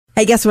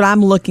Hey, guess what I'm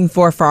looking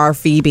for our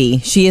Phoebe?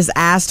 She has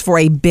asked for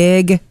a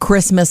big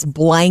Christmas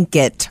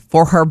blanket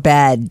for her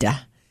bed.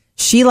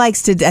 She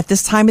likes to, at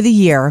this time of the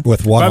year.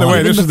 With what? By the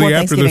way, Even this is before the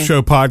After the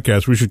Show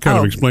podcast. We should kind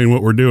of explain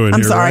what we're doing I'm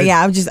here, sorry. right?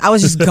 Yeah, I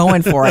was just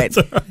going for it.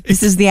 Right.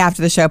 This is the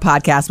After the Show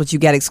podcast, which you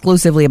get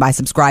exclusively by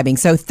subscribing.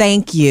 So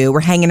thank you.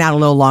 We're hanging out a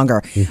little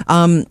longer.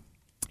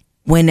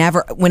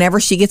 Whenever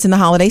she gets in the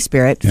holiday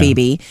spirit,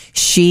 Phoebe,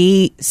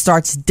 she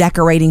starts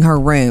decorating her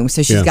room.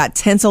 So she's got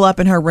tinsel up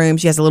in her room.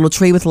 She has a little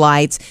tree with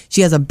lights. She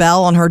has a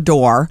bell on her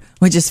door,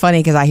 which is funny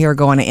because I hear her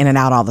going in and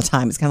out all the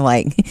time. It's kind of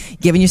like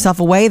giving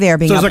yourself away there,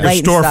 being So it's up like a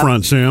late and stuff.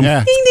 storefront, Sam.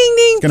 Yeah. Ding, ding,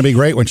 ding. It's going to be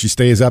great when she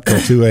stays up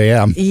till 2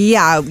 a.m.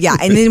 Yeah.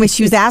 And then when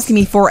she was asking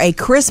me for a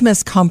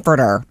Christmas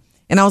comforter,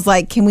 and I was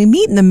like, can we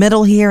meet in the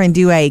middle here and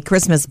do a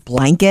Christmas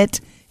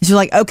blanket? And she's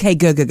like, okay,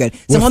 good.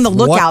 So I'm on the With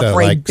lookout what,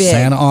 for a like big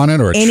Santa on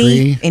it or a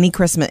tree?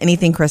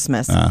 Anything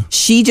Christmas.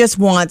 She just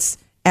wants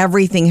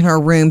everything in her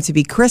room to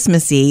be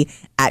Christmassy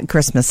at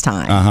Christmas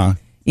time. Uh-huh.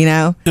 You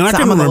know? And I So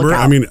can I'm on the remember,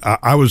 lookout. I mean,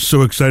 I was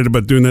so excited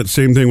about doing that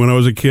same thing when I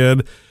was a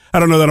kid. I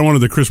don't know that I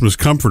wanted the Christmas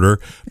comforter,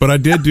 but I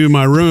did do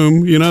my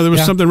room. You know, there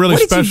was something really what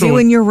did special. you do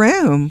in your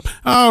room?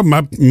 Oh,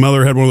 my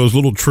mother had one of those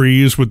little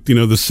trees with,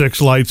 the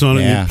 6 lights on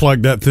it. And you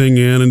plug that thing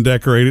in and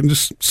decorate it and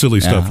just silly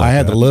stuff like that. I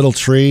had the little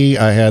tree,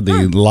 I had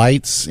the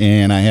lights,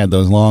 and I had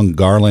those long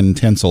garland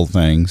tinsel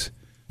things.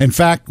 In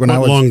fact, when I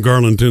was long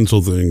garland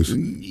tinsel things.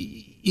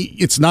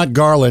 it's not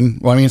garland.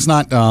 Well, I mean, it's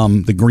not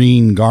the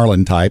green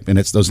garland type, and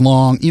it's those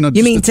long, You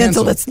just mean the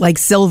tinsel that's like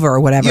silver or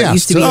whatever? Yeah, it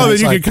used to be. so- Oh, then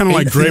it's you like could kind of 8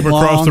 like drape feet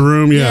across long. the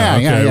room.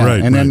 Yeah, Right.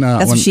 And then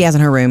that's what she has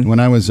in her room. when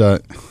I was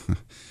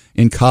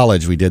in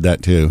college, we did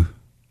that too.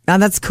 Now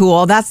that's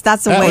cool. That's a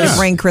That way was- to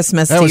bring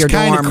Christmas That to was your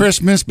kind dorm. of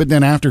Christmas, but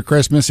then after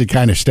Christmas, it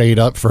kind of stayed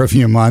up for a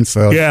few months.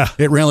 So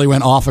it really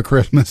went off of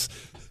Christmas.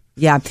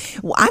 Yeah.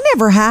 Well, I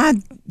never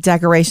had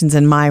decorations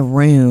in my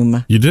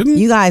room. You didn't?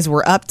 You guys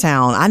were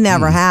uptown. I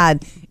never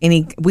had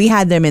any. We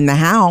had them in the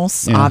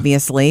house,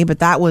 obviously, but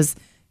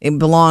it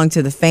belonged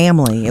to the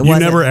family. It You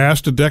wasn't. never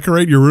asked to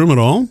decorate your room at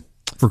all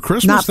for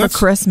Christmas? Not for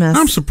Christmas.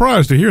 I'm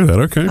surprised to hear that.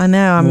 Okay. I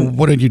know. I'm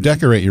What did you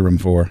decorate your room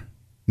for?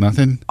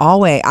 Nothing?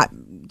 always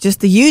just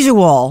the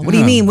usual. What do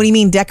you mean? What do you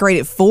mean decorate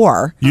it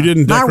for? You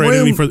didn't My decorate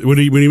room- any for what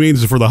he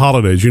means is for the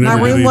holidays. You My never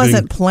did room anything.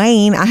 wasn't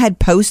plain. I had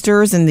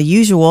posters and the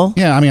usual.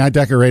 Yeah, I mean, I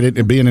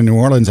decorated, being in New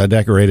Orleans, I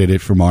decorated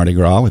it for Mardi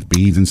Gras with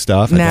beads and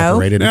stuff. No.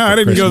 decorated it No, for I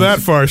didn't go Christmas. that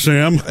far,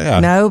 Sam. Yeah.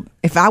 No,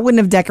 if I wouldn't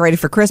have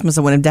decorated for Christmas,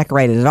 I wouldn't have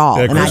decorated at all.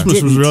 Yeah, and I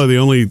Christmas was didn't. really the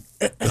only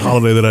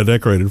holiday that I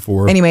decorated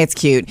for. Anyway, it's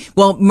cute.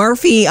 Well,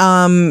 Murphy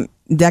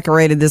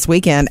decorated this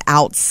weekend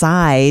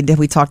outside.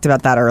 We talked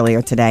about that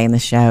earlier today in the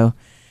show.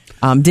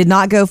 Did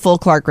not go full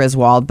Clark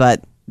Griswold,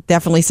 but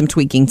definitely some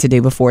tweaking to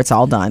do before it's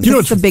all done. You know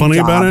It's what's a big funny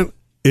job. about it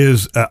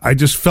is I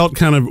just felt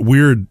kind of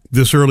weird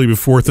this early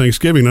before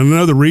Thanksgiving. And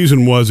another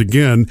reason was,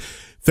 again,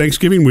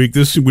 Thanksgiving week,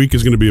 this week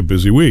is going to be a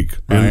busy week.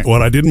 And Right.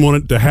 what I didn't want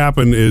it to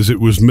happen is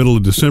it was middle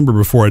of December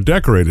before I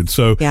decorated.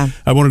 So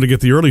I wanted to get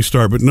the early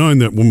start, but knowing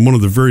that I'm one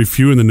of the very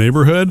few in the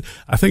neighborhood,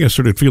 I think I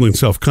started feeling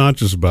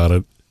self-conscious about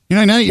it. You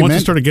know, now that you Once I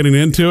started getting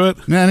into it.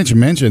 Now that you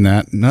mentioned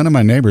that, none of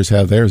my neighbors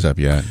have theirs up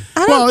yet.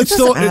 It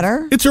doesn't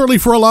matter. It's early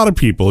for a lot of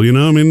people,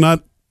 I mean,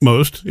 not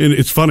most. And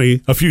it's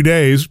funny, a few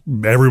days,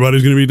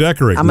 everybody's going to be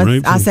decorating,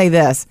 right? I say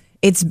this.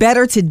 It's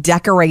better to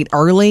decorate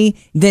early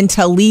than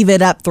to leave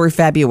it up through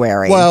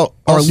February. Well,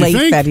 or also- late You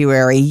think?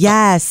 February.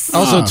 Yes.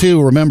 Also,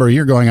 too, remember,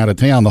 you're going out of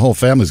town. The whole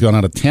family's going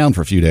out of town for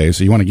a few days,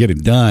 so you want to get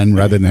it done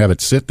rather than have it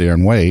sit there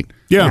and wait.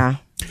 Yeah.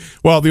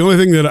 Well, the only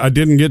thing that I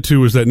didn't get to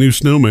was that new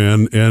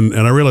snowman, and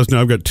I realized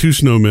now I've got 2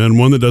 snowmen,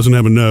 one that doesn't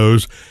have a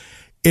nose.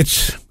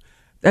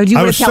 Oh, do you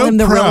I want was to tell so him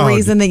the real proud.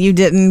 reason that you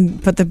didn't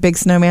put the big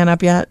snowman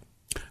up yet?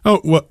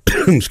 Oh, well,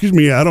 excuse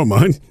me, I don't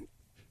mind.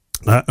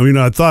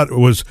 I thought it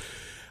was,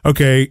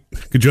 okay,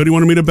 Jody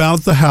wanted me to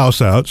balance the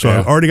house out, so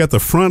I already got the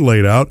front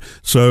laid out,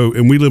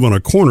 and we live on a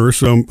corner,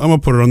 so I'm going to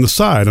put it on the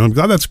side. And I'm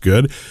glad that's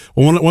good.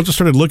 Well, once I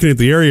started looking at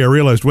the area, I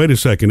realized, wait a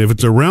second, if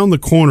it's around the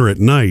corner at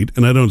night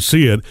and I don't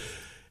see it,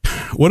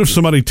 what if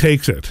somebody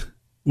takes it?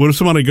 What if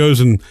somebody goes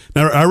and...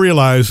 Now, I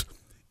realize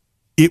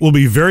it will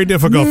be very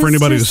difficult for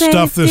anybody to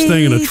stuff this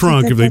thing in a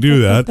trunk if they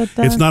do that.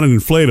 It's not an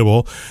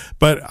inflatable.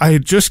 But I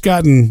had just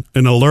gotten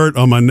an alert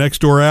on my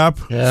Nextdoor app,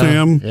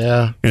 Sam.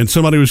 Yeah. And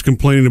somebody was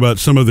complaining about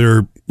some of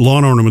their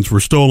lawn ornaments were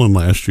stolen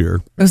last year.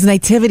 It was a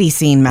nativity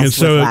scene And messed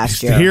so with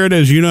last year. here it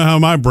is. You know how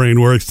my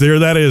brain works. There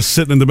that is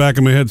sitting in the back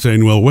of my head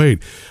saying, well,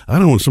 wait, I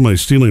don't want somebody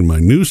stealing my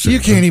new Santa. You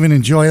can't even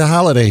enjoy the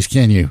holidays,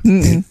 can you?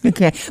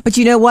 Okay. But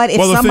you know what? If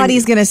Well, the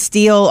somebody's going to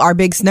steal our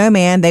big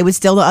snowman, they would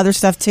steal the other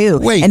stuff too.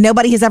 Wait. And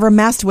nobody has ever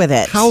messed with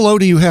it. How low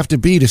do you have to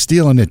be to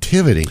steal a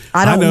nativity?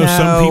 I don't know.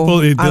 some people,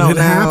 I don't it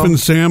know.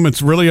 happens, Sam.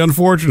 It's really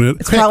unfortunate.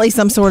 It's probably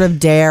some sort of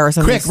dare or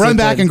something. Quick, run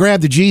back stupid. and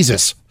grab the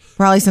Jesus.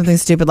 Probably something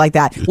stupid like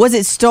that. Was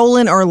it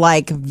stolen or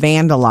like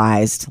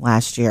vandalized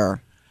last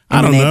year? in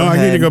I don't the know. I need to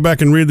neighborhood? go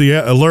back and read the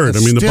alert.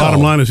 But I mean, the still.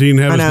 bottom line is he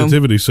didn't have I his know.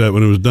 nativity set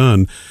when it was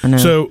done.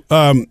 So,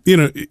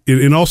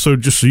 and also,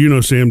 just so you know,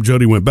 Sam,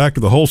 Jody went back to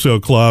the wholesale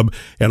club,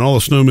 and all the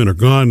snowmen are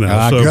gone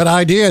now. So Good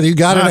idea. You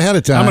got it ahead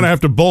of time. I'm going to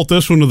have to bolt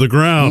this one to the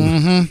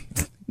ground.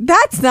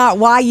 That's not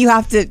why you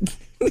have to.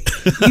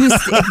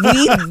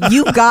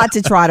 You've got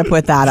to try to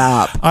put that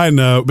up. I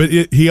know, but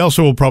he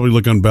also will probably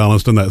look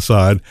unbalanced on that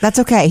side. That's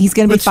okay. He's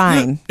going to be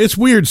fine. It's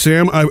weird,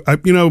 Sam. I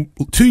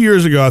 2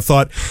 years ago, I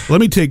thought, let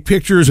me take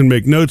pictures and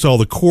make notes, all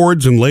the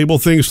cords and label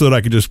things so that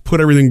I could just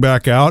put everything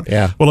back out.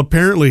 Yeah. Well,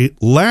 apparently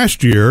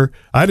last year,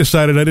 I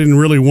decided I didn't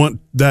really want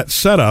that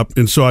setup,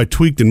 and so I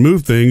tweaked and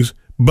moved things.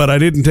 But I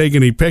didn't take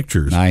any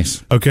pictures.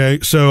 Nice. Okay,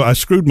 so I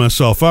screwed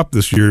myself up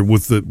this year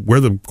with where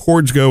the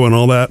cords go and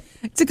all that.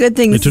 It's a good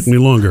thing. It took me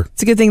longer.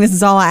 It's a good thing this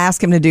is all I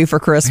ask him to do for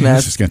Christmas. Man,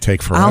 this is going to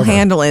take forever. I'll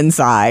handle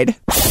inside.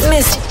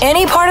 Missed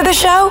any part of the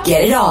show?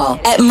 Get it all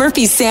at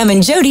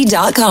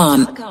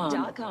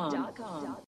murphysamandjody.com.